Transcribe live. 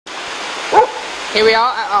Here we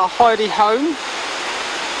are at our holiday home.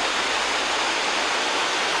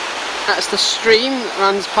 That's the stream that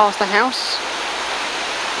runs past the house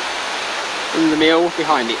and the mill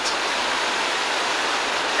behind it.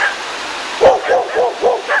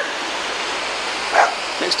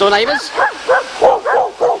 Next door neighbours.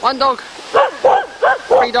 One dog.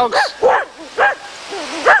 3 dogs.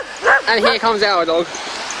 And here comes our dog.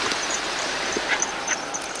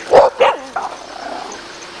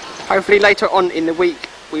 Hopefully later on in the week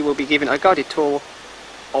we will be given a guided tour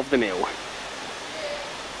of the mill.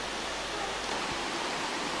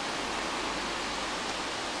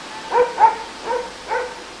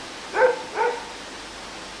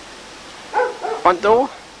 Front door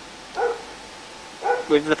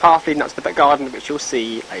with the path leading up to the back garden, which you'll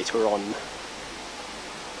see later on.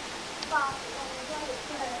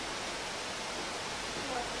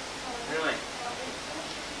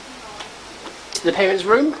 The parents'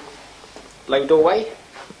 room, low doorway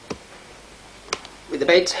with the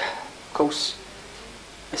bed. Of course,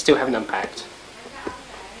 I still haven't unpacked,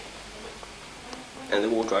 and the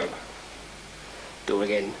wardrobe. Door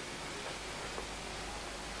again.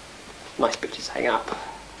 Nice pictures hang up.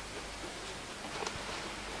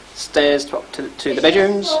 Stairs to up to the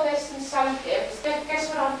bedrooms. There's some salad here. Guess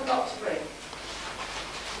what I forgot to bring?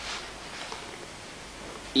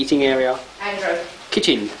 Eating area. Andrew.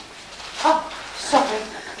 Kitchen. Oh, sorry.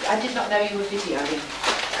 I did not know you were videoing.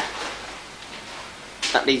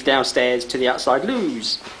 That leads downstairs to the outside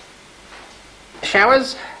loos.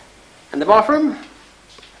 Showers and the bathroom.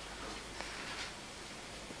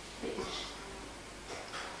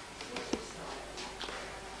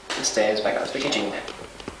 The stairs back up to the kitchen.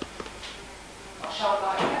 I shan't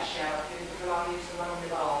like that shower because I use the one on the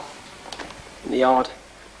bath. In the yard.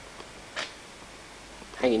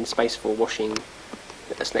 Hanging space for washing.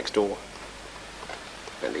 That's next door.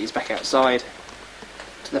 And leads back outside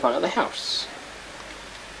to the front of the house.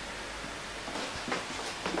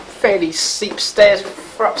 Fairly steep stairs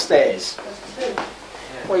for upstairs.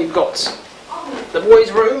 Well, you've got the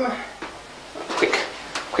boys' room. Quick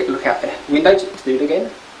look out there. Windows to do it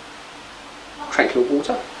again. Tranquil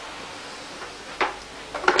water.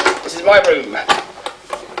 This is my room.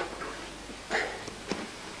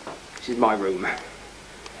 This is my room.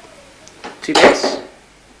 2 beds.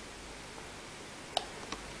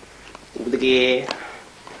 All the gear.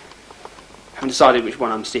 Haven't decided which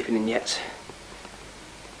one I'm sleeping in yet.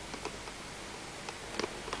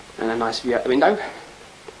 And a nice view out the window.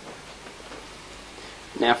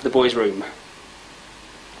 Now for the boys' room.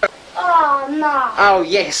 Oh no. Oh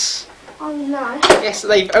yes. Oh no. Yes,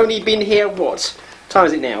 they've only been here, what time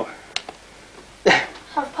is it now?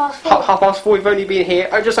 4:30. 4:30, we've only been here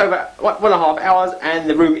just over 1.5 hours and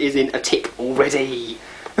the room is in a tip already.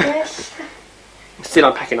 Yes. Still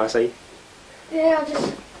unpacking, I see. Yeah, I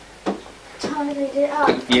just tidied it up.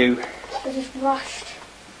 Quick view. I just rushed.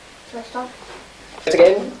 First time. Yet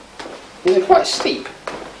again, these are quite steep.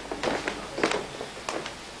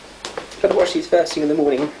 Got to watch these first thing in the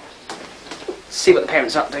morning. See what the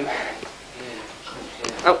parents are up to.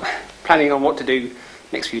 Oh, planning on what to do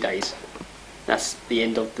next few days. That's the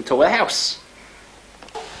end of the tour of the house.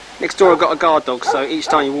 Next door I've got a guard dog, so each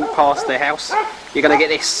time you walk past the house, you're going to get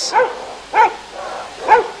this.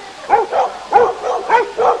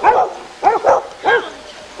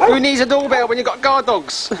 Who needs a doorbell when you've got guard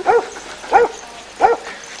dogs? The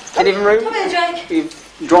living room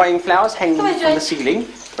with drying flowers hanging from the ceiling.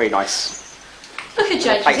 Very nice. Look at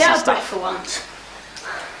Jake, he's out of breath for once.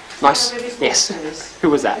 Nice. Yes.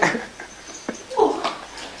 Who was that?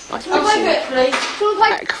 Nice.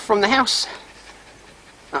 Back from the house.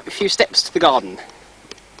 Up a few steps to the garden.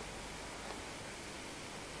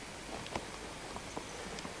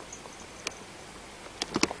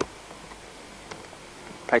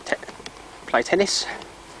 Play tennis.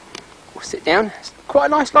 Or sit down. It's quite a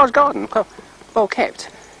nice large garden. Quite well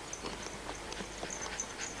kept.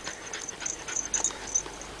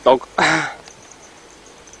 Dog.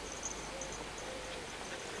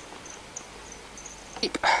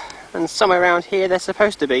 And somewhere around here there's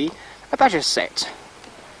supposed to be a badger set.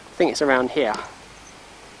 I think it's around here.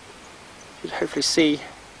 You'll hopefully see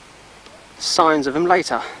signs of them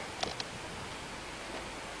later.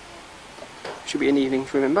 Should be an evening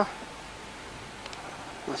to remember.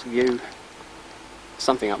 Nice view.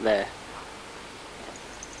 Something up there.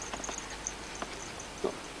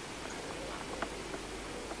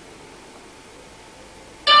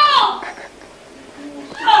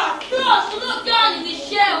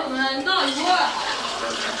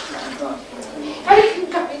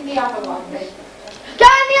 The other one, then. Go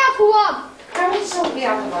in the other one! Go and sort the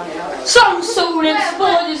other one out. Some sorting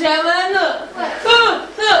spiders out there, look!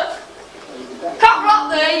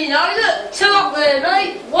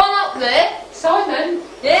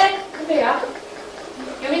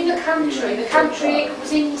 the country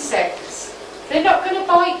equals insects. They're not going to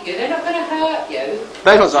bite you, they're not going to hurt you.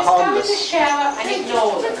 Those ones are Just go in harmless. the shower and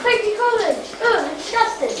ignore them. It's a creepy colours. Oh, it's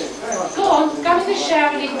disgusting. Go on, go in the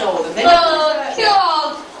shower and ignore them. They're not gonna hurt you.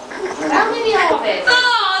 God. How many are there?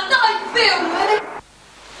 Oh, don't film it.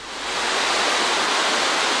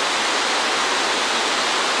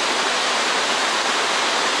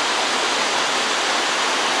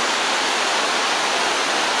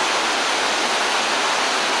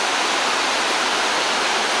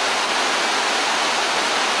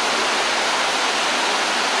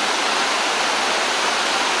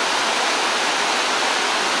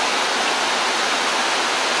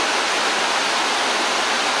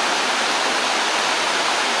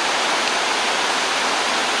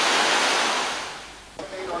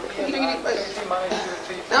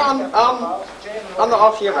 No, I'm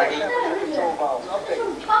not after you, Raggy.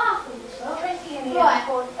 Right.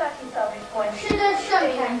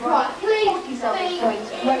 Right, please.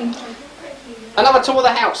 Another tour of the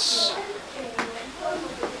house.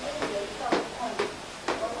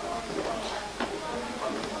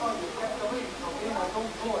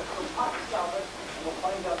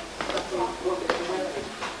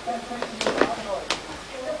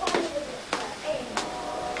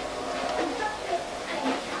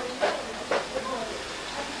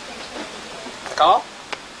 Car.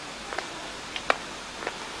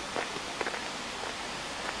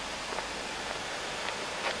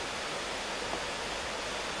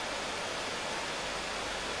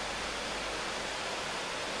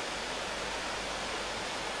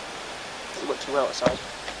 Doesn't look too well outside.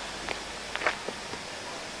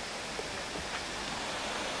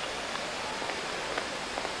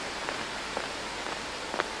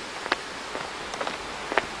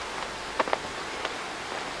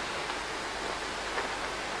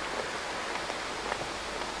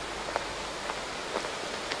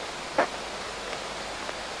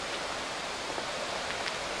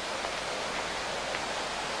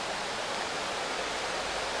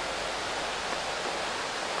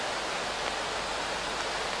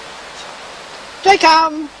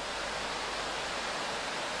 Jacob!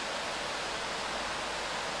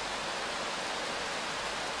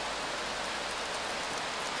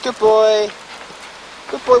 Good boy.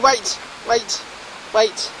 Good boy. Wait. Wait.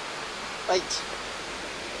 Wait. Wait.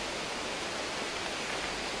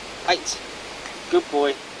 Wait. Good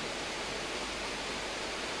boy.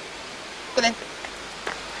 Go then.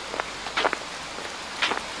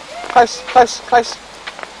 Close. Close. Close.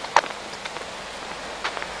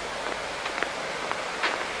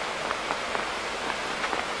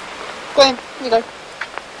 Go in, here you go.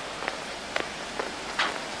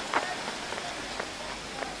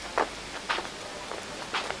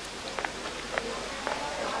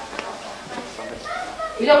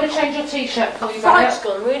 You don't want to change your t-shirt before you go Fight's out?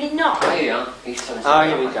 gone really nice. Oh, yeah. He's telling us Oh, about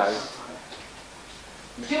here we it. go.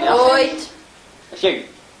 Do you want Right. That's you.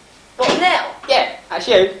 What now? Yeah, that's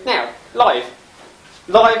you. Now, live.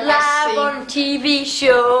 Live as Live seen. on TV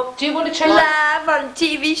show. Do you want to change? Live on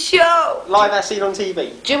TV show. Live as seen on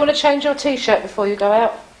TV. Do you want to change your t-shirt before you go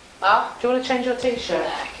out? Huh? Do you want to change your t-shirt?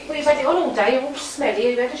 Well, you've had it on all day. You're all smelly.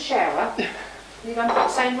 You've had a shower. You're going to put the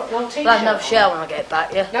same old t-shirt. I'll have another shower when I get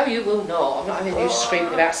back, yeah? No, you will not. I'm not having you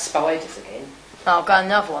screaming about spiders again. I'll go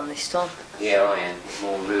another one this time. Yeah, I am.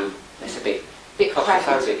 More rude. It's a bit Bit craggy.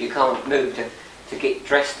 claustrophobic. You can't move to get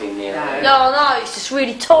dressed in there. No. No, it's just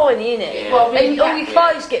really tiny, isn't it? Yeah. Well, really, And all your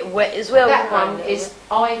clothes get wet as well. that don't one they? is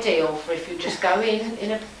ideal for if you just go in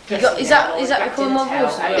a dressing got- is that- gown or is that wrapped in recording a my towel,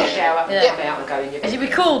 voice? have a shower and Yeah. come out and go in your Is it bedroom.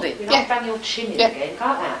 recorded? You're not bang your chin in Yeah. again,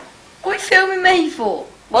 can't that? What are you filming me for?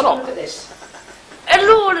 Why Look not? at this.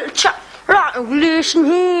 Hello, little chap. Right, listen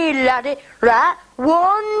here, laddie. Right,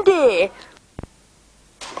 one day.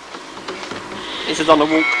 This is on a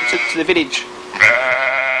walk to the village.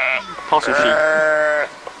 Passing sheep.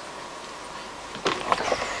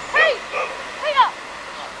 Hey! Hey up!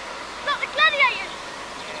 Not the gladiators!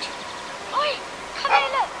 Oi! Come here,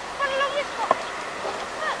 look! Run along this one!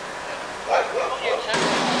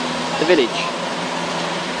 The village.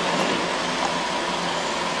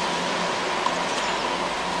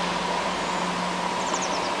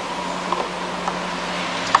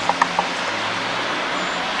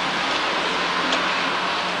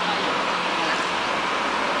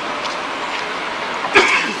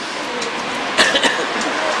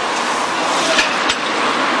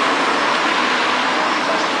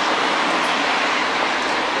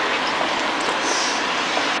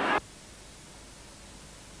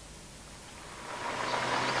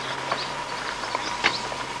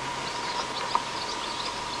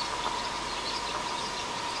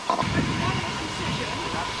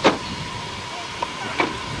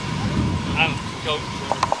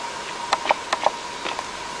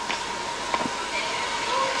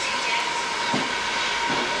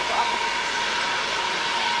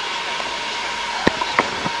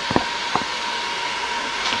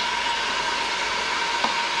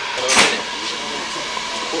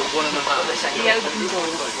 the open door.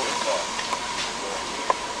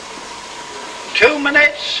 2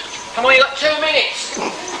 minutes. Come on, you got 2 minutes.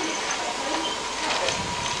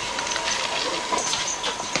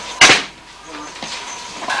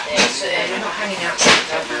 We're not hanging outside.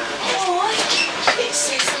 It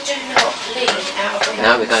says do not leave out of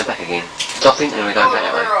No, we're going back again. Stopping and we're going back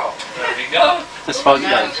that way. There we go. As far as it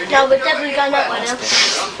goes. No, we're definitely going that way now.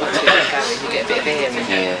 We'll get a bit of air in.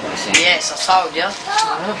 Yeah, that's it. Yes, I told you.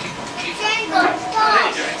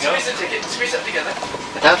 Squeeze it together.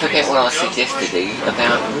 But don't forget what I said yesterday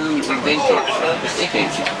about who invented the stick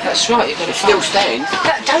engine. That's right, you've got It to still stands.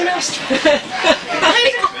 Don't ask.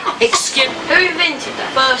 Excuse Who invented the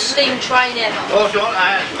first steam train ever? Oh, don't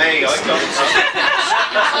ask me. I got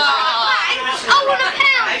I want a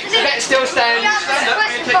pound! Does it still stand. Stand up,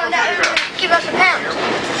 supposed you to take find out your who give us a pound?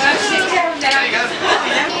 Sit down now. There you go.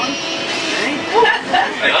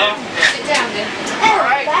 Sit down then. All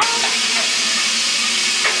right.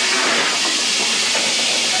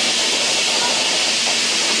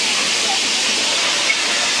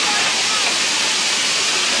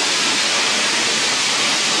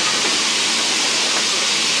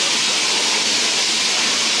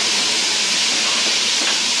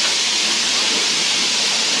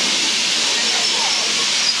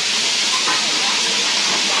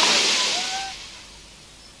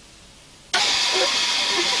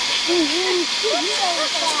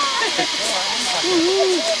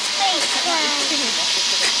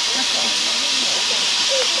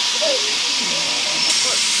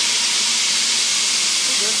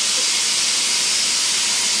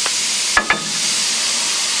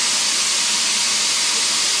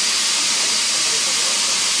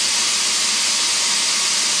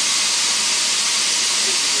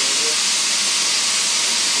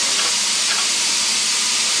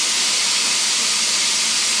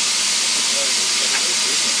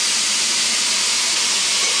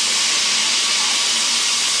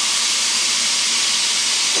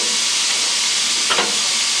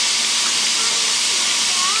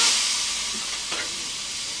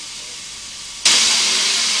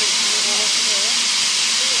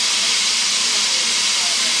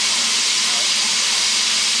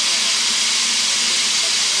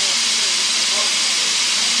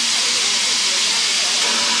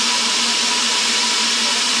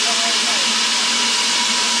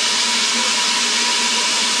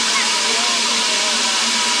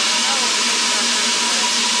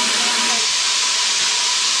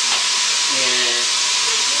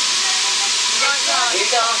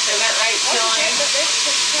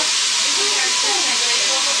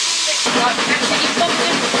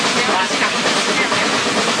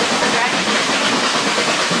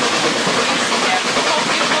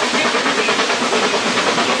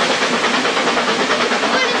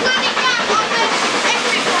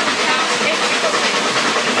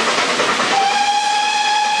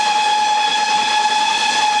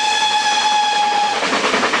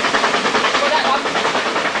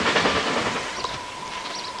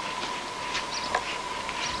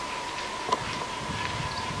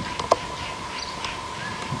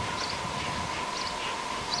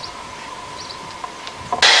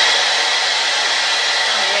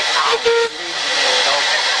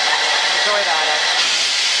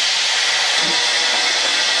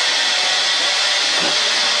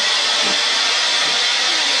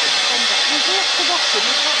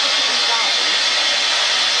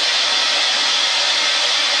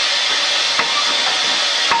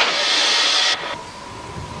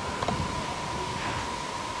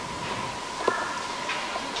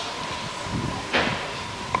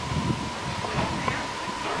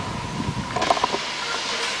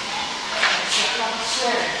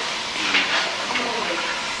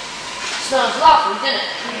 Smells lovely, doesn't it?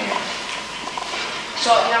 Yeah. It's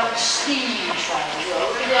like the old steam train,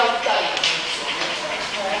 the old days.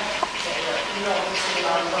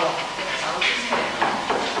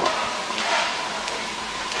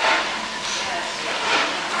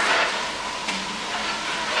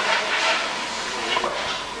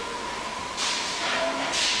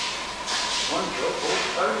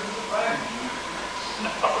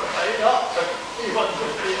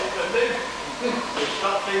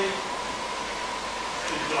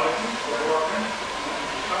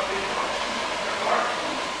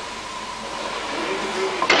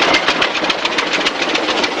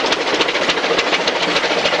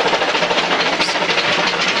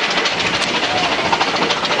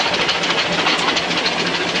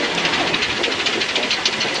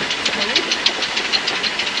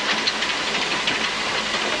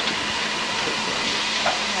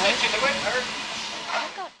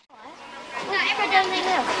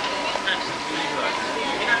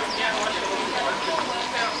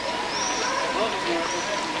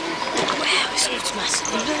 It's massive.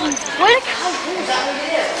 Where the cow is?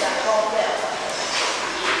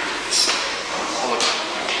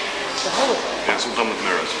 Yeah, it's all done with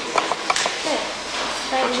mirrors.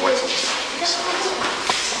 That's why it's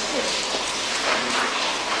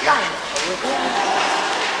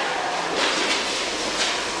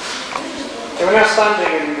We're now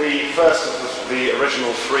standing in the first of the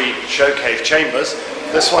original 3 show cave chambers.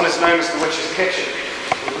 This one is known as the Witch's Kitchen.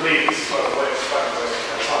 We believe this is where the witch found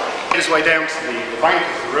time. His way down to the bank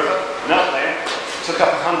of the river, and out there, took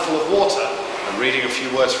up a handful of water, and reading a few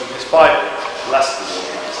words from his Bible, blessed the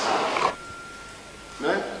water in his hand.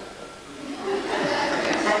 No?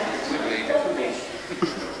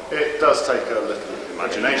 It does take a little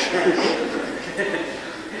imagination.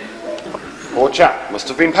 Poor chap must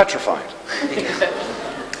have been petrified.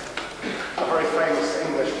 A very famous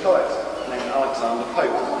English poet named Alexander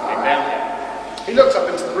Pope came down here. He looked up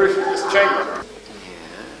into the roof of this chamber.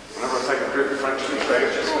 Whenever I take a group of Frenchmen straight,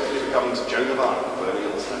 it just quickly becomes Joan of Arc, whatever you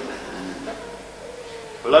understand.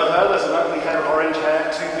 Below her, there's an ugly head of orange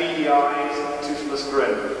hair, 2 beady eyes, and a toothless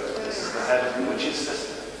grin. This is the head of the witch's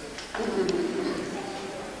sister.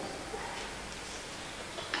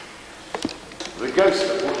 The ghost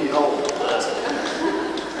of Wookie Hole.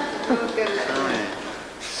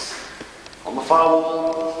 On the far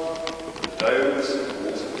wall, domes and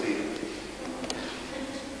walls of Eden.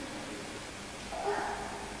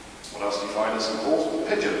 What else do you find? There's some balls with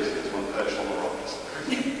pigeons. There's one perched on the rocks.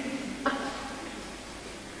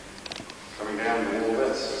 Coming down the wall,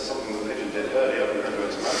 that's something the pigeon did earlier. We remember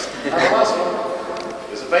it's about. And the last one,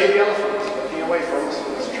 there's a baby elephant looking away from us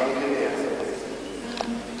with its trunk in the air.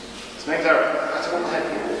 His name's Eric. That's one head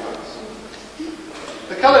he walks.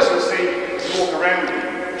 The colours you'll see as you walk around the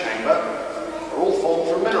chamber are all formed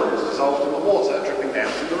from minerals dissolved in the water dripping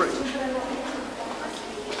down from the roof.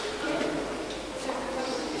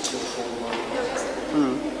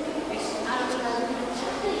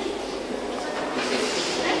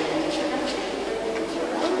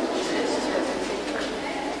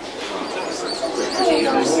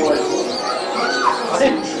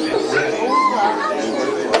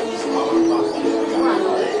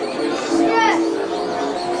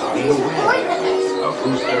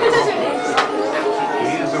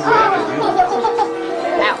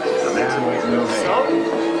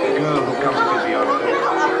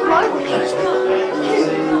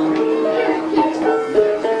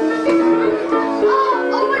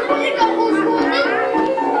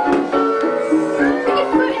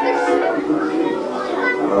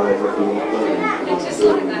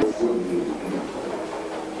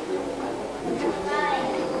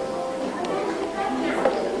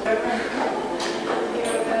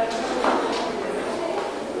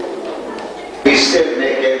 We still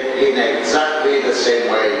make it in exactly the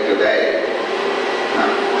same way today.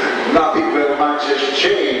 Nothing very much has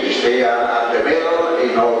changed here at the mill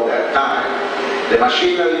in all that time. The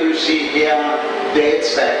machinery you see here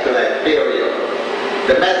dates back to that period.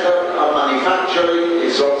 The method of manufacturing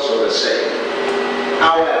is also the same.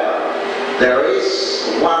 However, there is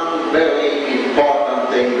one very important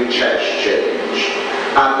thing which has changed,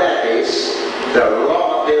 and that is the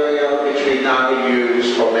raw material which we now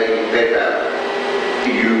use for making paper.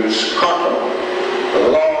 We use cotton,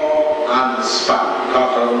 raw unspun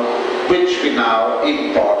cotton, which we now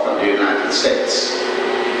import from the United States.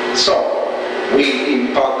 So, we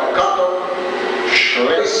import the cotton,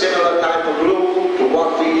 very similar type of glue to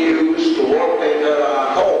what we use to wallpaper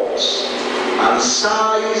our homes. And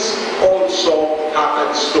size also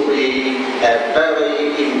happens to be a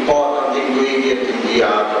very important ingredient in the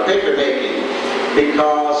art of paper making,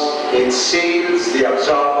 because it seals the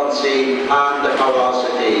absorbency and the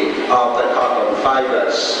porosity of the cotton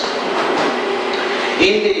fibers.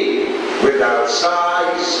 Indeed, without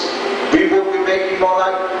size, we would be making more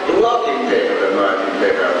like blotting paper than writing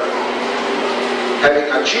paper. Having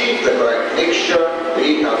achieved the correct mixture,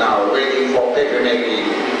 we are now waiting for paper making.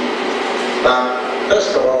 But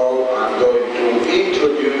first of all, I'm going to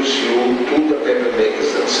introduce you to the paper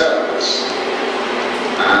makers themselves.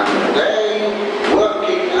 And then,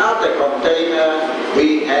 working at the container,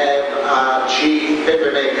 we have our chief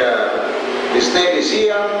paper maker. His name is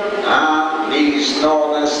Ian, and he is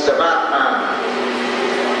known as the Batman.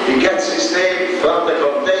 He gets his name from the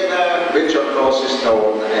container, which of course is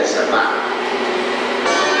known as the map.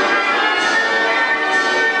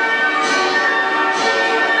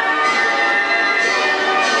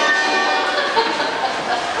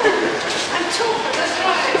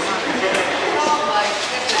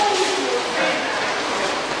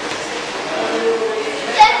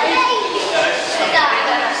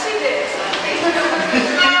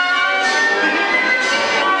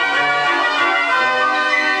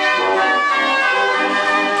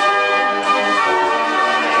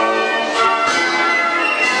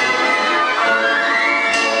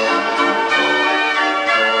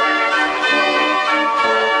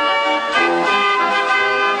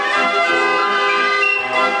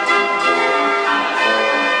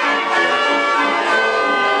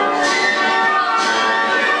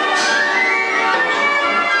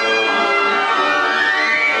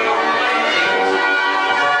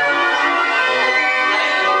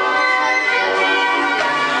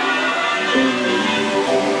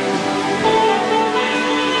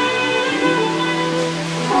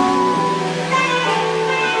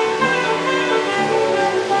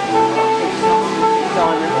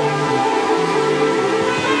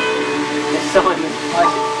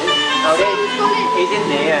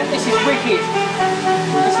 wicked.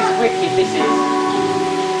 This is wicked, this is.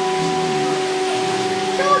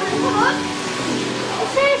 Jordan, come on.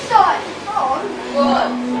 It's this side. Come on. What?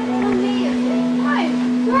 Come here. Hey,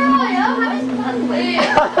 where are you? I'm having fun with you.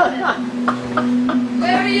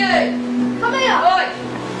 Where are you? Come here. Oi.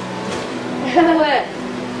 Where?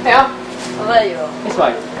 Here. Oh, there you are. This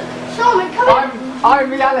way. Simon, come here. I'm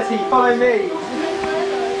reality, follow me.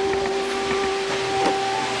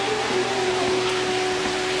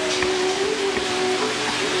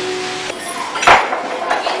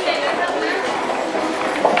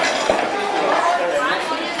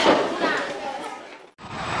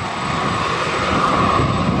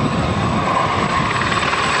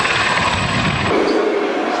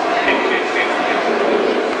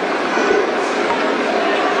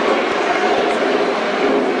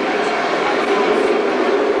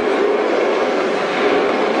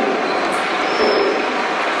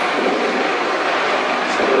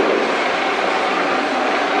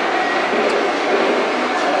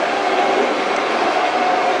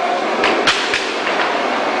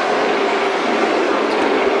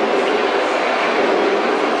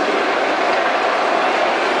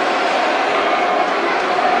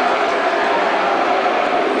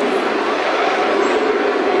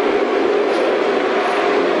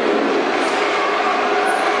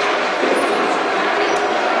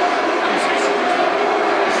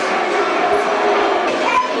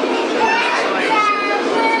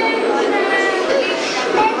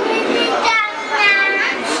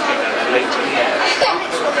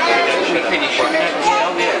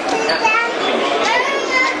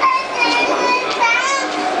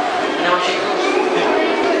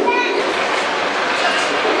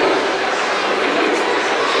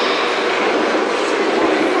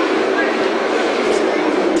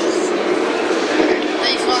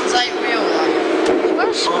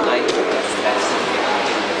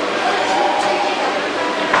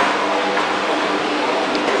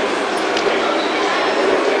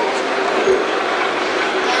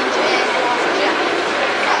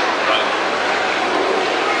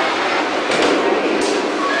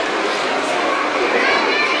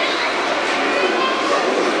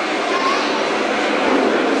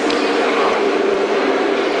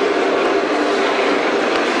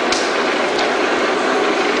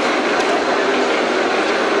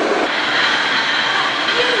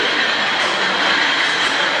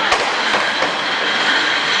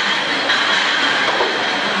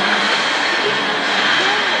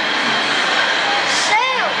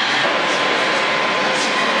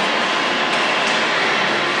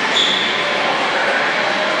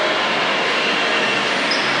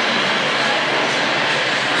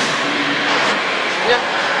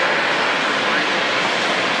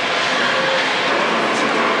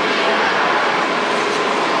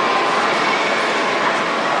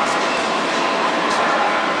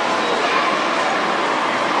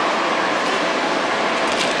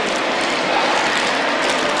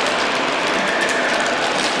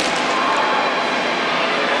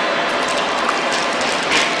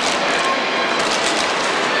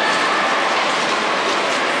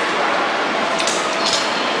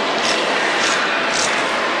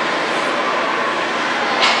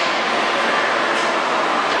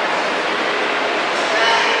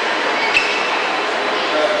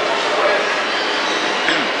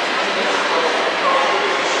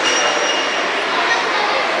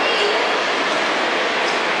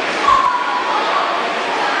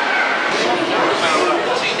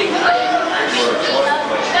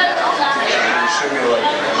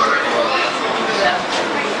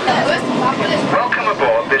 Welcome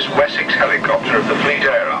aboard this Wessex helicopter of the Fleet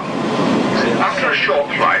Air Arm. After a short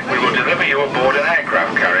flight, we will deliver you aboard an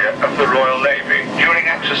aircraft carrier of the Royal Navy during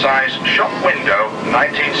exercise Shop Window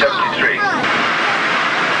 1973.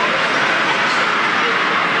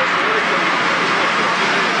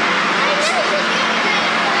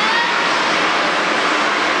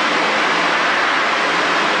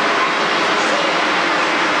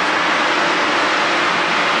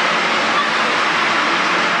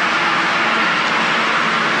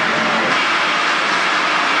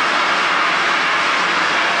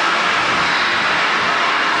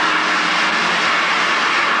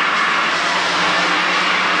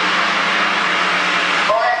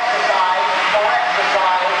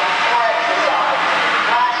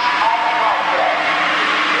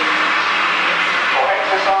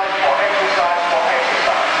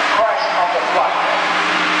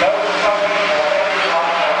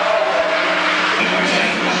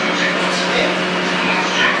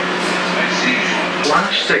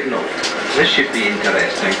 Signal. This should be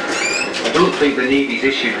interesting. I don't think the Navy's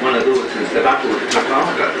issued one of those since the Battle of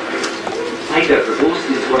Trafalgar. I doubt the post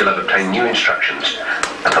is what... You'll have obtained new instructions,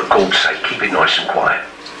 and for God's sake, keep it nice and quiet.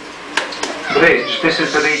 Bridge, this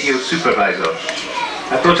is the radio supervisor.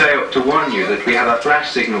 I thought I ought to warn you that we have a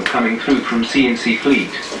flash signal coming through from C&C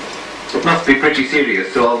Fleet. It must be pretty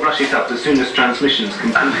serious, so I'll rush it up as soon as transmissions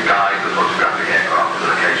complete. And to guide the photographic aircraft to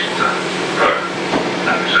the location, sir. Good.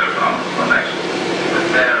 And so far, well, next. The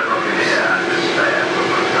fair of here and the spare for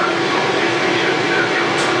photographic sorting, we should be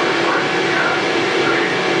able to find the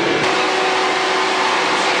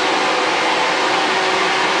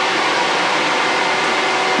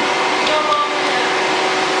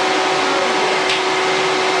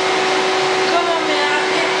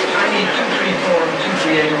I need 234 and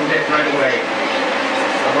 238 on deck right away.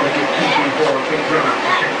 I want to give 234 a quick run up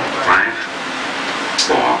to check the time.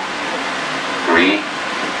 5, 4, 3,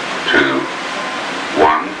 2,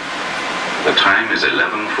 1. The time is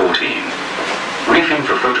 11:14. Briefing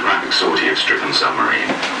for photographic sortie of stricken submarine.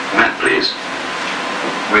 Matt, please.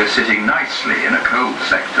 We're sitting nicely in a cold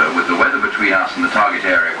sector with the weather between us and the target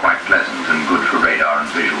area quite pleasant and good for radar and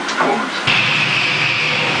visual performance.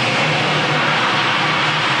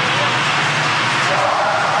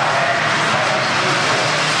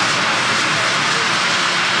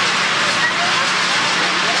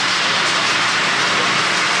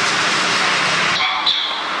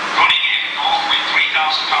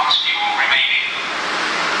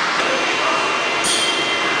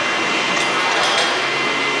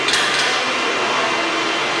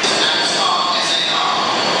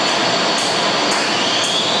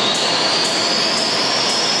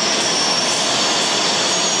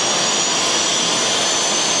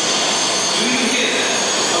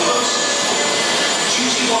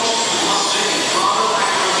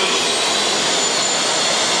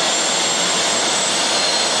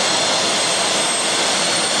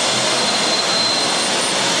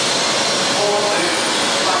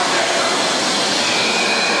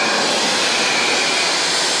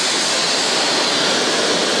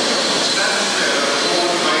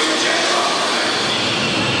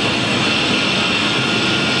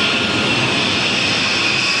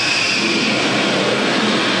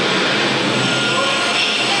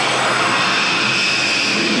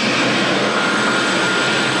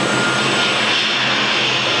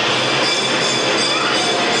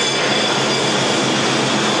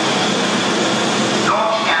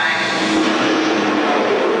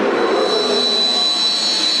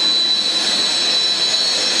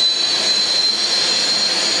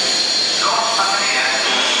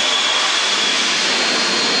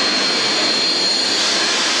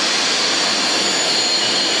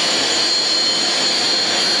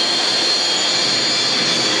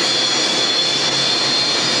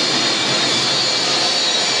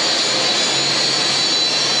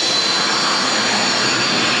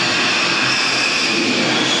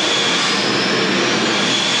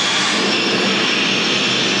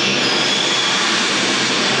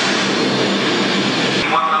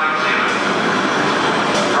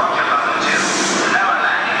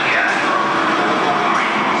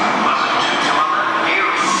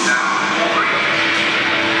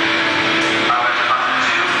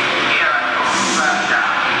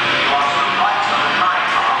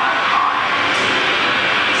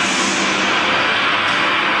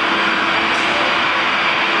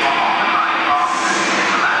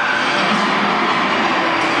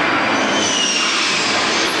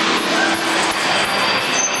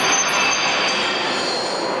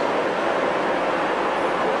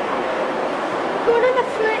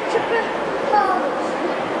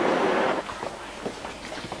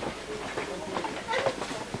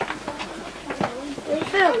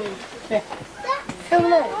 filming? Yeah.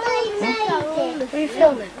 Filming? What are you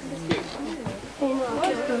filming?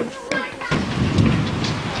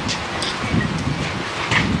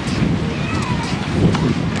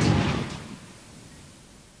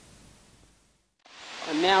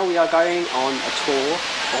 And now we are going on a tour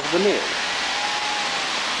of the mill.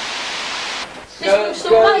 This looks so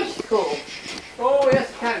bicycle. Oh, yes,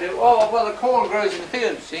 you can do. Oh, well, the corn grows in the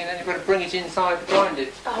field, you see, and then you've got to bring it inside to grind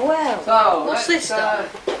it. Oh, well. So, what's this stuff?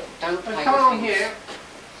 Come on here.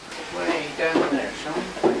 Way down there, son.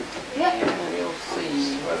 Yeah. You'll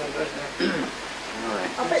see whether there's a...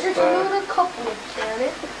 I bet there's another couple down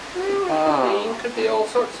it. Could be all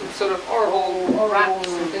sorts of sort of horrible rats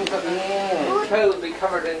and things like that. Yeah. Coal will be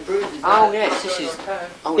covered in bruises. Oh, yes, this is...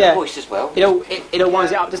 Oh, Yeah. the voice as well. It all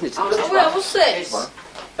winds it up, doesn't it? Oh, well, what's this?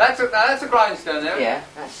 That's a grindstone there. Yeah,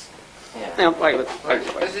 that's... Yeah. Now, wait.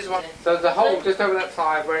 This is one. So the hole just over that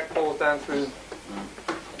side where it falls down through.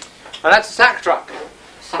 And that's a sack truck.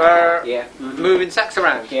 For Yeah. moving sacks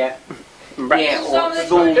around. Yeah. and brackets. Yeah, or Some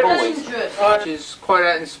small are boys. dangerous. Which is quite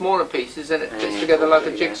out in smaller pieces and it fits together like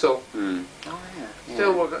a jigsaw.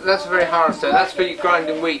 Still, that's very hard stuff. That's for you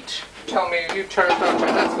grinding wheat. Tell me, you turn,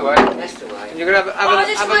 that's the way. That's the way. And you're going to have Oh,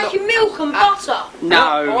 just making milk and butter.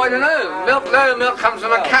 No. Oh, I don't know. Milk comes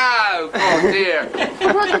from a cow. Oh dear.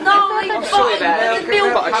 I'm sorry about it.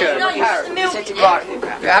 milk. Butter No, churn. it's the milk. Right,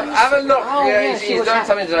 have a look. He's done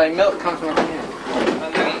something today. Milk comes from a cow.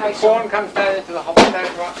 And then corn comes down into the hopper down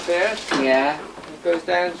from upstairs. Yeah. It goes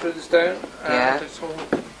down through the stone. Yeah.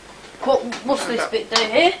 What's this bit down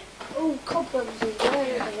here? Oh, cobwebs in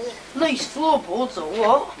there. These floorboards or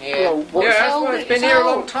what? Yeah. Well, Yeah, that's why it's been here a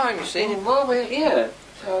long time. time, you see. Well, we're here.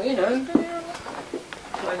 So, you know.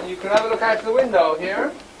 And you can have a look out the window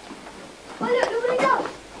here. Oh, look, the window.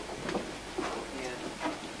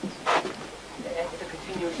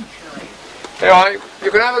 There you are.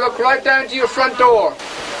 You can have a look right down to your front door.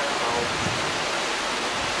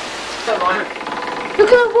 Come on. Look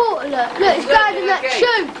at the water, look. Look, it's going in that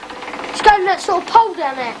tube. It's going in that sort of pole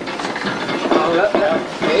down there. Oh, look,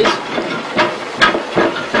 it is.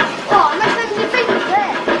 Oh, I'm making your finger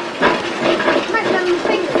there. I'm making your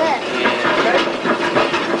finger there.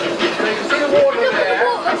 So you can see the water Look at there.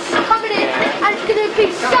 the water's coming in and it's going to be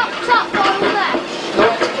sucked up by all that.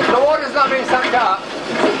 The water's not being sucked up.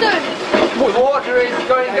 What's it doing? The water is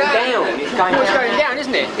going down. It's going down,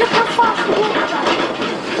 isn't it? Look how fast the water goes.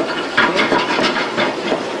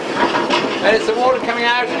 And it's the water coming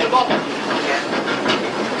out at the bottom.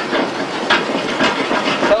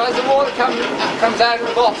 So as the water comes out at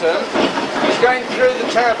the bottom, it's going through the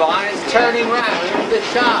turbine, it's turning round this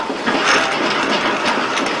shaft.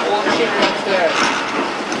 All the machinery upstairs.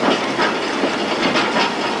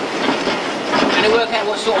 Can you work out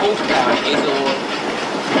what sort of horsepower it is, or?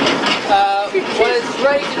 Well, it's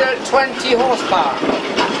rated at 20 horsepower.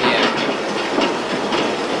 Yeah.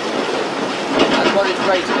 That's what it's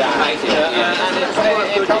rated at. And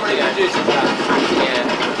it probably produces that. Yeah.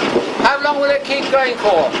 How long will it keep going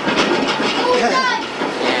for?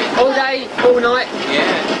 All day, all night,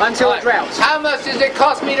 Yeah. until it droughts. How much does it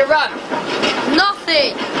cost me to run?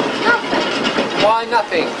 Nothing. Why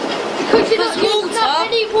nothing? Because you're not Because using up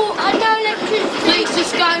water- any water and no electricity. It's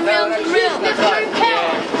just going round and round. It's no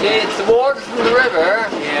power. It's the water from the river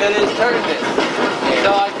that is turning this. So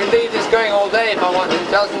I can leave this going all day if I want. It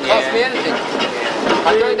doesn't cost me anything.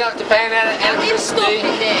 I don't have to pay any Stop electricity.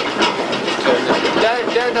 it then.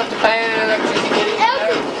 Don't have to pay any electricity.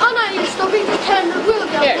 I know you stop it, just turn the wheel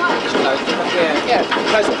down. Yeah, right? just close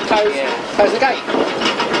it. Yeah, close the gate.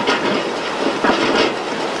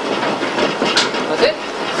 That's it?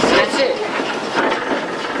 That's it.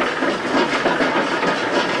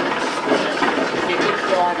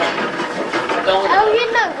 How do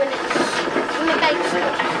you know when the gate's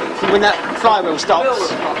stopped? When that flywheel stops,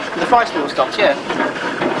 the flywheel stops, yeah.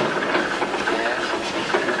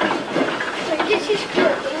 So this is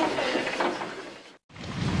good.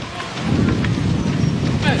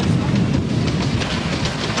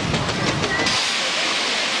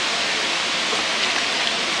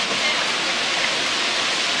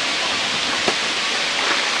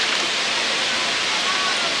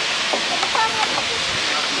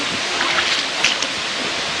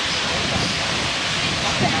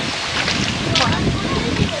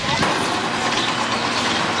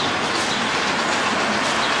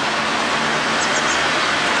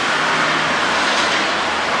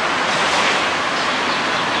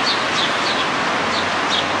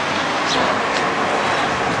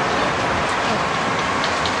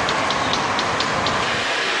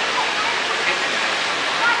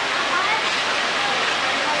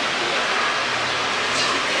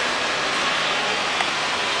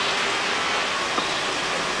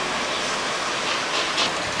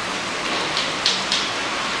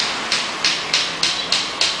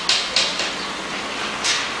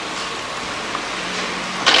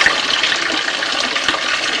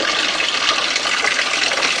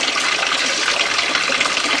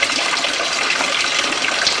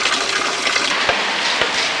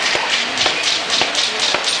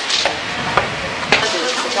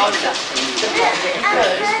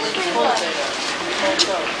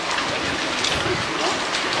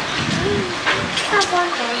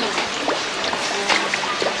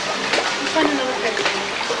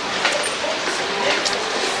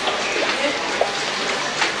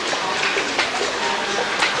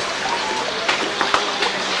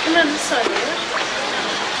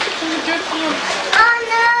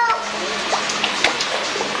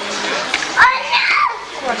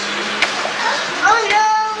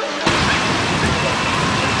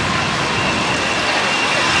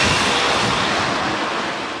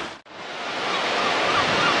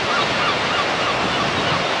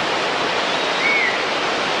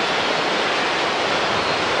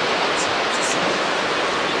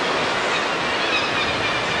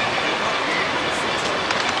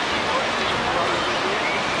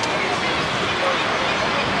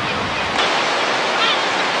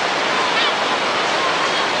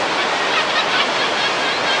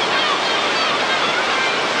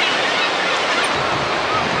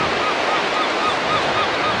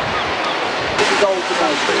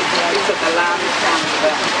 put the land down to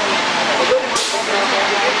there.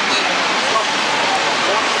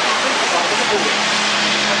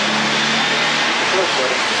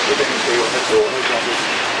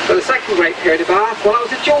 So the second great period of Bath, well, that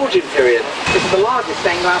was the Georgian period. This is the largest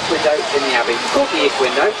stained glass window in the Abbey. It's called the East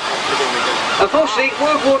Window. Unfortunately,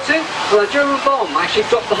 World War II, well, a German bomb actually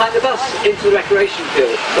dropped behind the bus into the recreation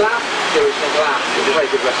field. Glass, the original glass. It was a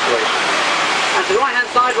very good restoration. And to the right-hand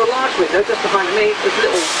side of a large window, just behind me, there's a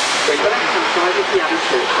little window. The left-hand side is the Abbey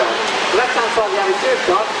Church side. The left-hand side of the Abbey Church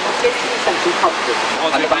side is 18th century pubs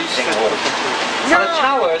and the banqueting hall. And the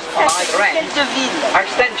towers on either end are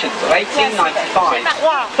extensions of 1895,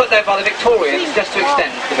 put there by the Victorians just to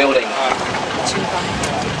extend the building.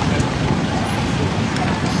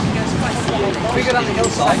 If we go down the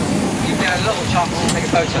hillside, you get a little chance to take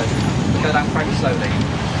a photo. Go down very slowly.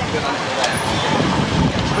 Go down to there.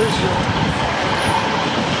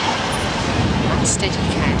 Steady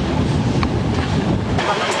can.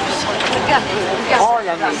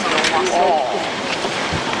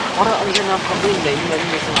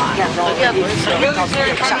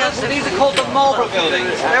 These are called the Marlborough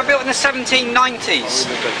buildings. They were built in the 1790s.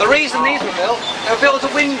 The reason these were built, they were built as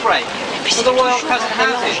a windbreak for the royal present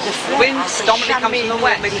houses. The wind predominantly comes from the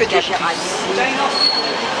west.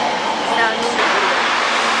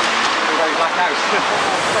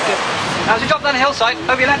 Now as you drop down the hillside,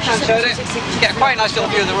 over your left hand shoulder, you get quite a nice little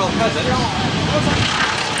view of the royal present.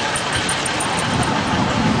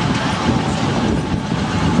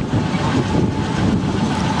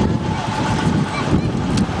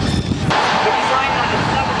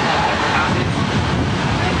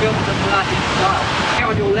 Here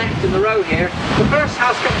on your left in the row here, the first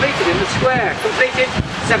house completed in the square, completed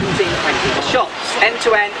 1720. The shops, end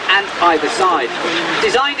to end and either side.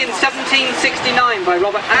 Designed in 1769 by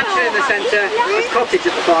Robert Anson in the centre, with cottage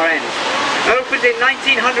at the far end. Opened in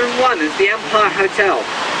 1901 as the Empire Hotel.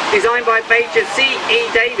 Designed by Major C.E.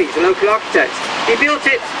 Davies, a local architect. He built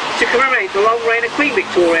it to commemorate the long reign of Queen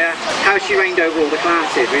Victoria, how she reigned over all the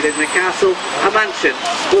classes, whether in a castle, a mansion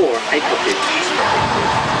or a cottage.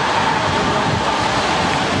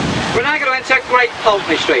 We're now going to enter Great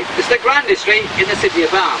Pulteney Street. It's the grandest street in the city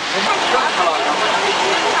of Bath.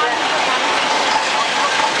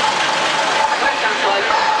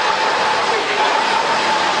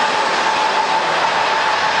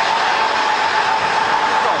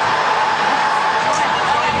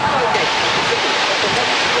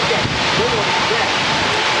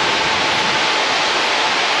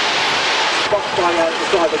 Boxed by the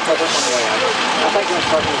driver cover on the way out. I think that's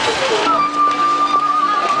probably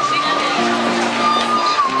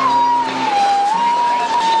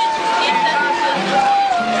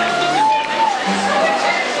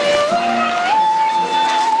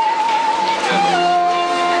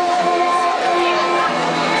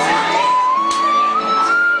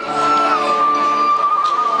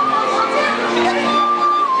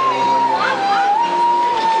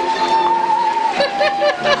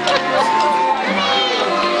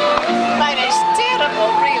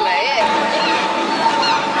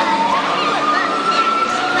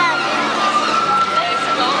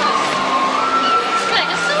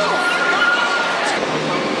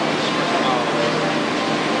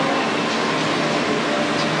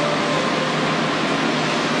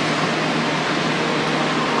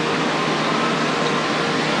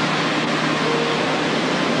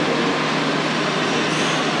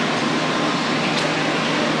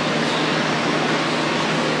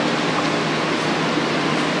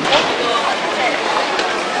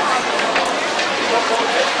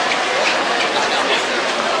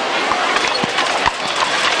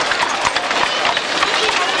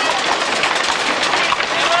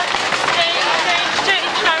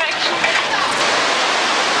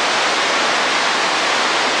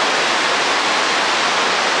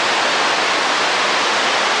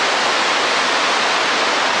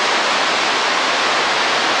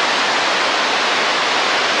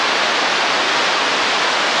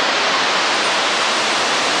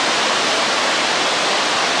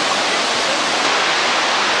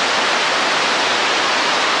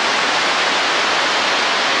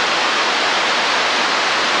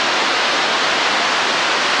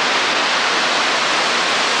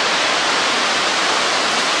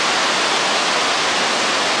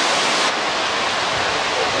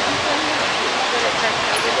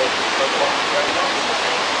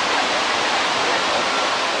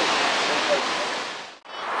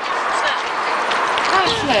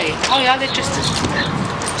Oh yeah, they're just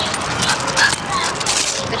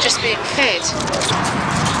being fed.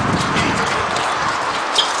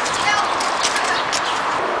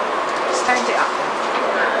 Stand it up.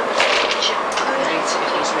 There you wait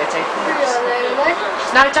if he's ready. Really?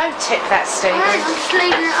 No, don't tip that, Stephen. I'm just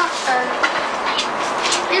leaving it up there.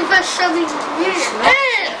 If there's something new.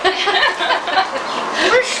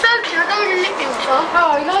 I'm stroking, I don't want to lick him, Tom.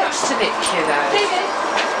 Oh, he likes to lick you though.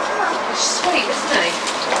 He's sweet, isn't he?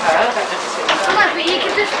 I don't know if it's No, but you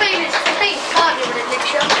can just feel his feet, can't you, when it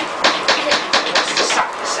licks you? wants to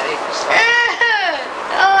suck the sea.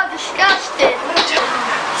 Oh, disgusting.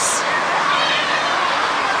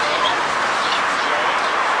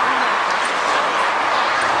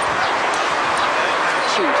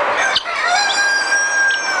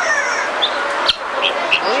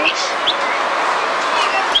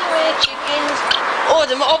 Oh,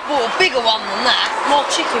 I bought a bigger one than that. More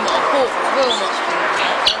chicken, but I bought real much bigger than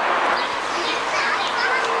that.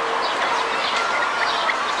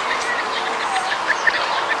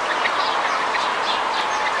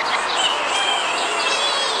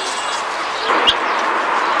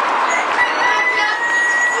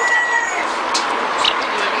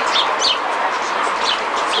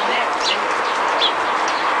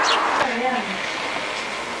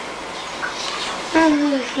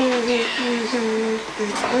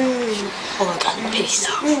 Oh, I got the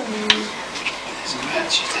pizza.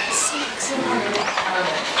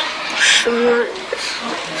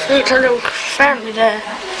 It's a little family there.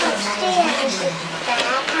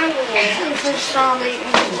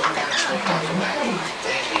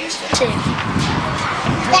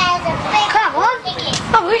 Come on.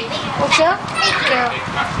 Oh, we? Watch out. Girl.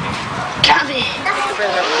 Come here.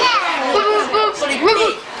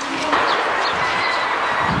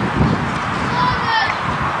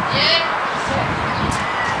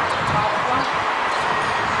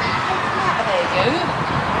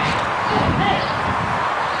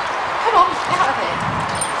 Come on, out of here.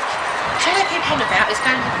 Shall I keep on about? It's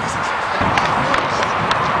going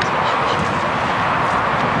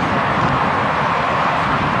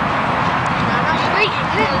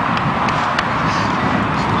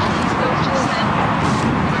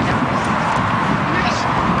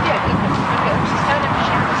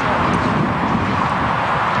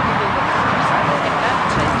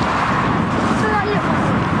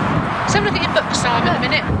So look at your book, Simon, a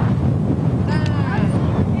minute.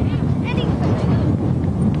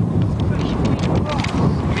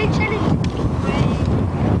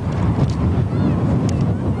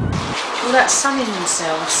 All that sunning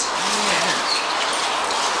themselves.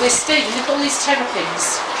 Yeah. We're Stephen, look at all these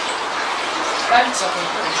terrapins. Loads of them,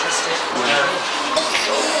 I'm interested.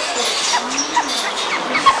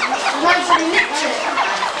 Nobody nicked it.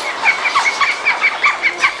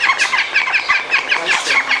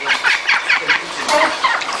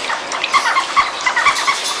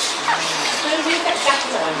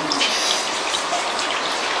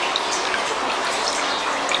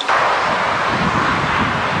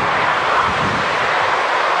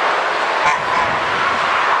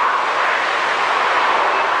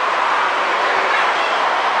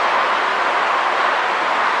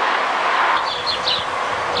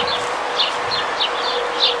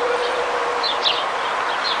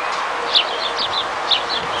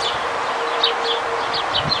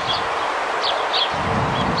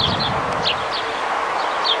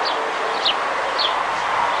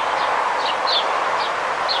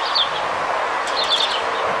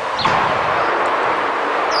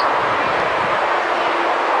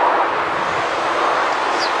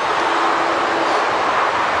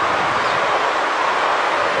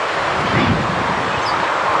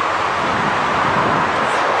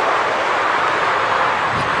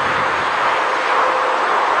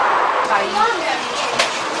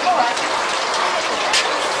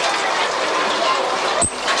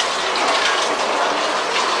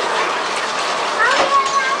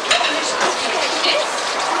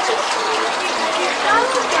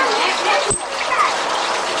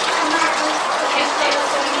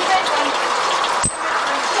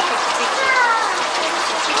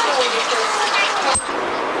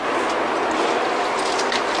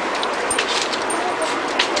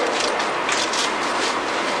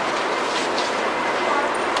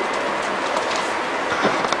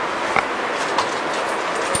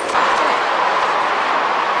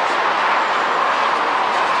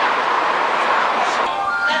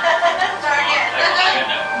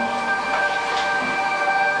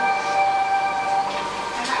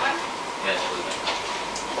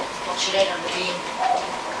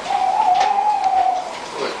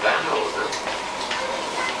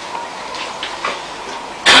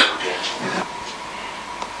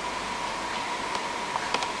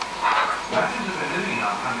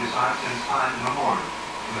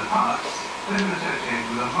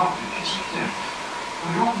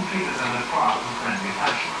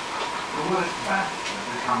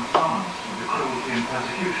 cruelty and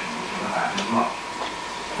persecution for the fact is lost.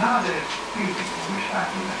 Nowadays, few people wish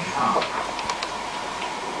that with any harm.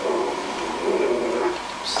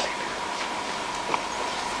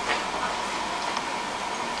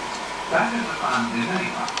 Badgers are found in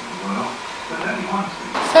many parts of the world, but only one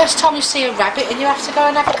species. First time you see a rabbit and you have to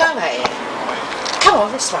go and have a go at it. Come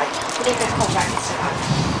on, this way. We're going to go rabbits around.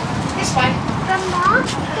 This way. Grandma,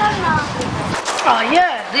 Grandma. Oh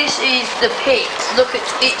yeah, this is the pig. Look at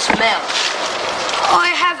its mouth.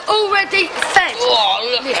 I have already fed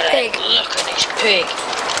this pig. Look at this pig.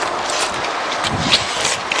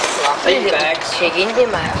 Lovely little pig in the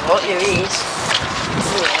mouth. What there is.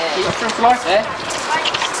 Yeah. You got room for life there?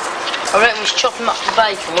 I reckon we should chop him up for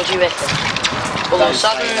bacon. What do you reckon? All of a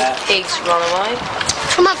sudden, pigs run away.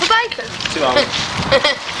 Chop him up for bacon? Too old.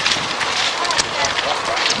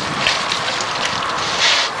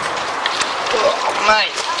 Oh,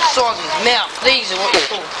 mate, the size of his mouth. These are what you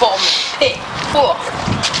call bottom of the pit. Oh.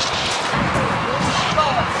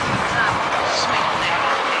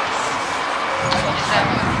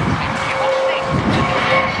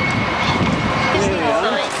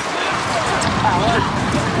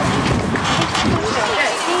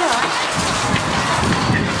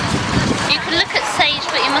 You can look at Sage,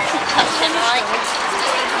 but you mustn't touch him, right?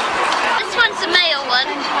 This one's a male one.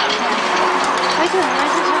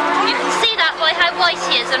 You can see that by how white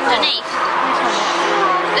he is underneath.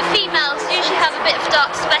 The females usually have a bit of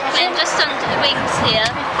dark speckling just under the wings here,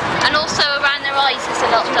 and also around their eyes is a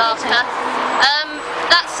lot darker.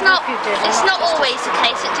 It's not always the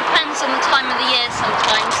case. It depends on the time of the year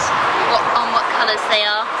sometimes, on what colours they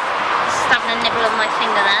are. Just having a nibble on my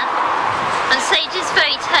finger there. And Sage is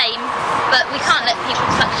very tame, but we can't let people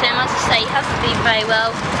touch him. As I say, he hasn't been very well,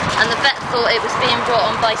 and the vet thought it was being brought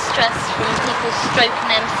on by stress from people stroking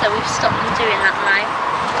him, so we've stopped him doing that now.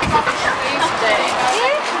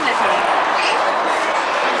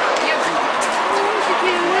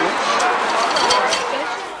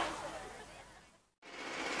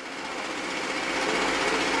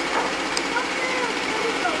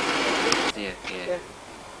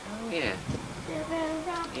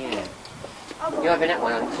 You having that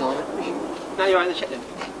one, Simon? No, you're right in the Shetland.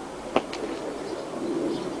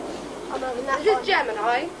 This is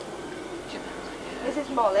Gemini. This is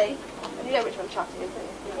Molly. And you know which one Chatty is, don't you?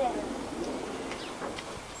 Yeah.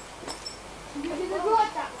 Did you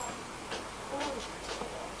ride that one?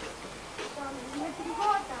 Did you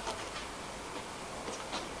ride that one?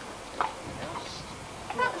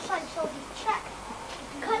 Not the same sort of track.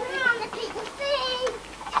 Come on, the people see!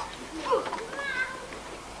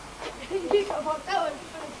 You got one going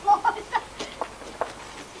for the flies.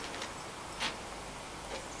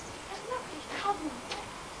 Look, he's covered.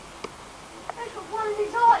 There's got one in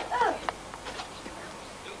his eye.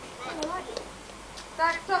 Alright.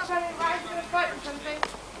 Dad, stop running around to the boat or something.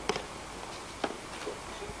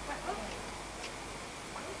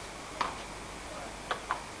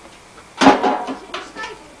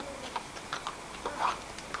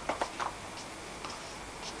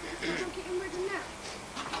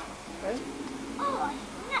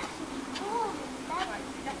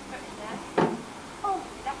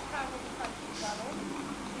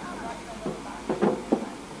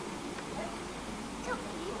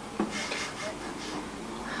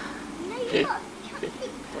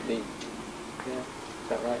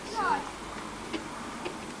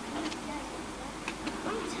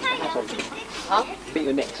 Huh? I think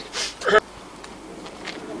you're next.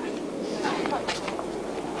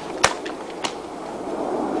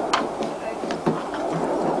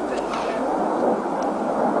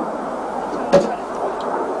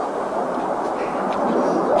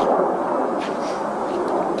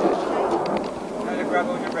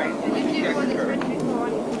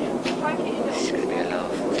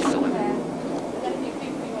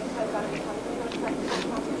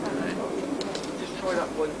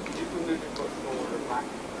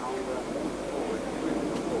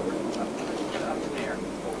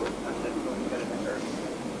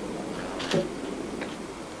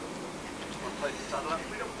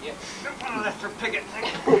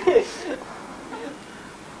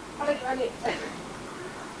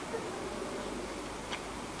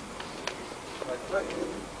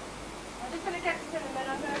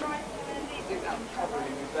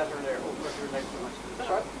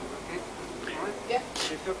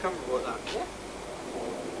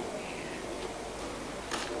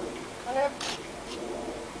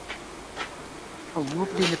 I'm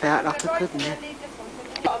wobbling about like a pudding.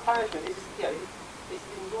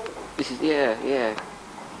 This is, yeah.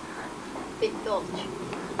 Big dodge.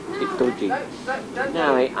 Big dodgy.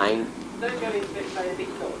 No, it ain't. Don't go into it saying big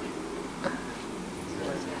dodge.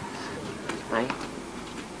 Eh?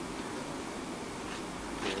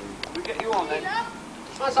 We get you on then.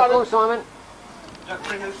 Hi, Simon. Oh, Simon. Don't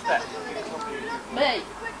bring those steps. Me?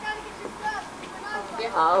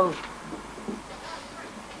 Oh.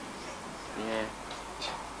 Yeah.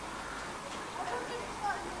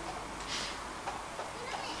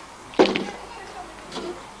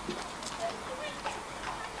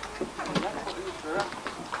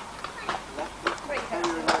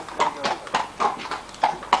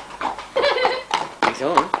 He's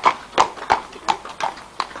on.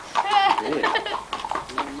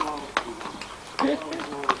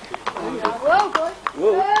 Well, boy.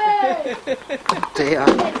 Whoa. Hey! Dear.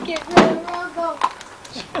 Let's get rid of the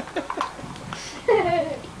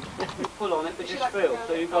Pull on it, but just feel,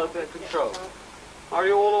 so you've got a bit of control. Are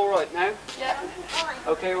you all alright now? Yeah.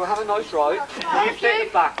 Okay, we'll have a nice ride. You take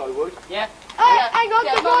the back, I would. Yeah. Hey, hang on,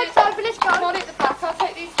 Yeah, the Molly- right side, but let's go. Molly at the back, I'll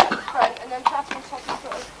take these at the front, and then Tatty and Totty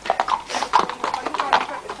sort of... I can try and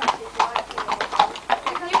front with Tatty if you like.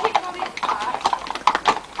 Okay, can you keep Molly at the back?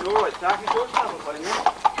 You alright, Zach? You sure it's travel phone, yeah?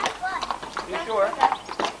 You sure?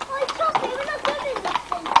 Oi, Toppy, we're not good in this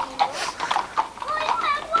thing anymore. Oi,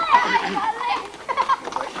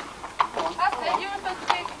 wait. That's it, you were supposed to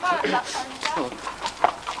be at the back last time, Jack.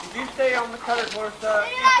 You stay on the coloured horse, you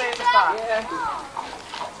stay at the back. Yeah.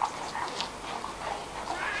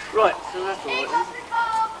 Right, so that's alright then.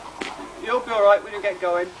 You'll be alright when you get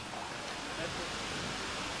going.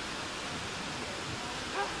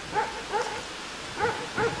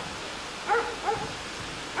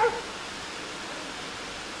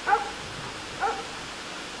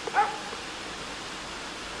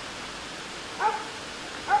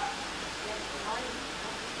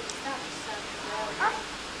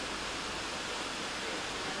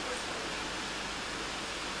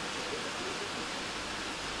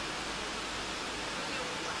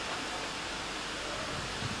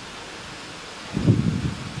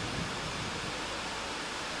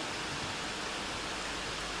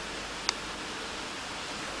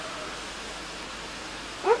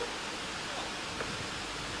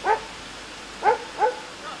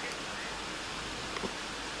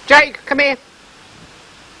 Jake, come here.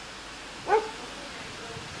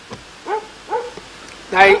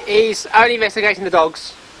 No, he's only investigating the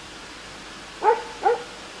dogs.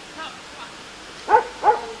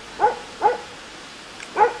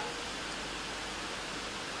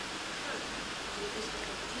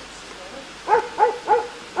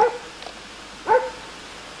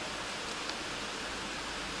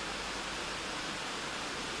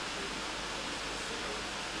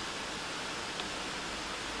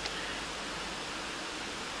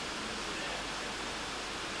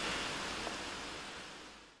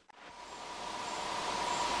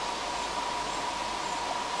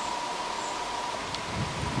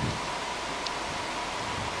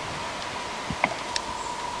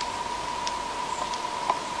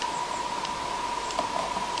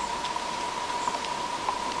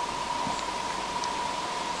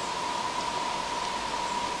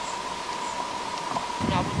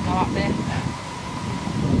 No, I wouldn't go up there.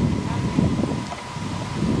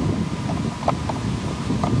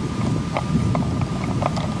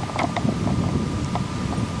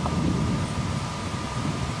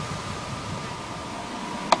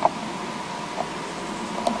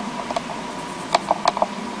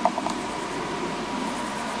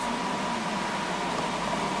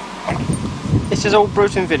 This is all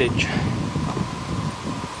Bruton village.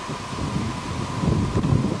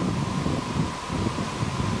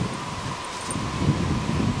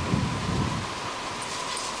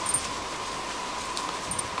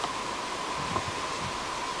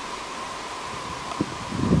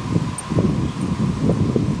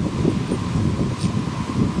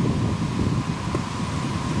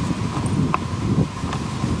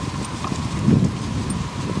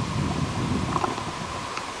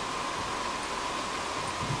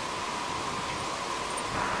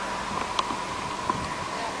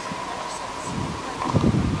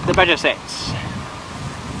 The badger sets.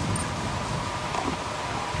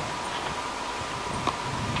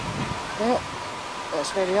 Yeah, that's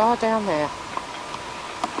where they are down there.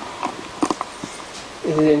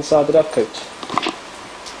 This is inside the dovecote.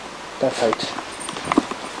 Dovecote.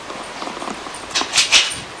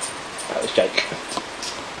 That was Jake.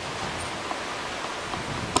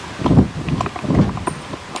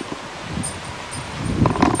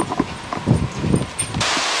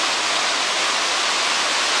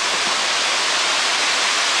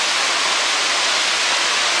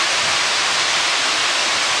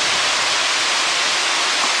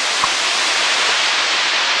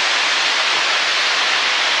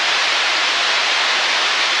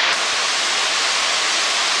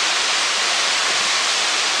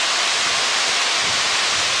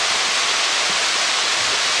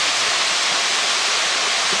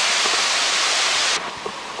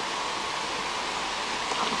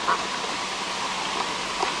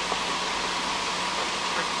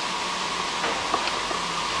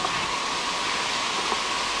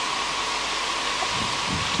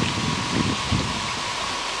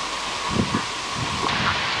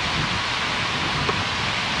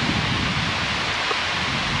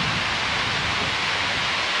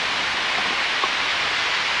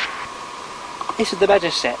 This is the badger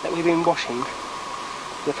set that we've been washing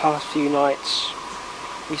for the past few nights.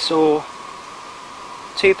 We saw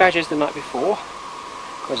 2 badgers the night before,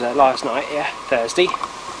 was last night, yeah, Thursday,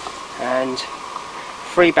 and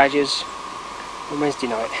 3 badgers on Wednesday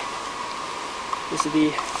night. This is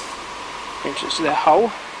the entrance to their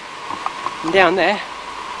hole, and down there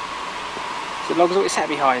is the logs that we sat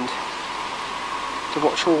behind to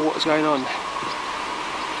watch all what was going on.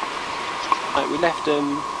 We left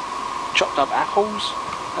chopped up apples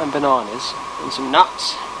and bananas and some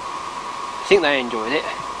nuts. I think they enjoyed it.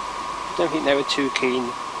 I don't think they were too keen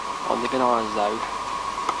on the bananas though.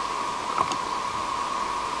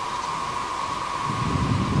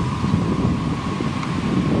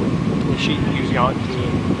 The sheep usually aren't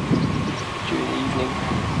here during the evening.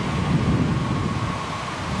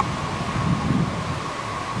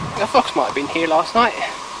 A fox might have been here last night,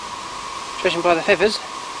 judging by the feathers.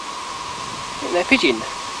 I think they're pigeon.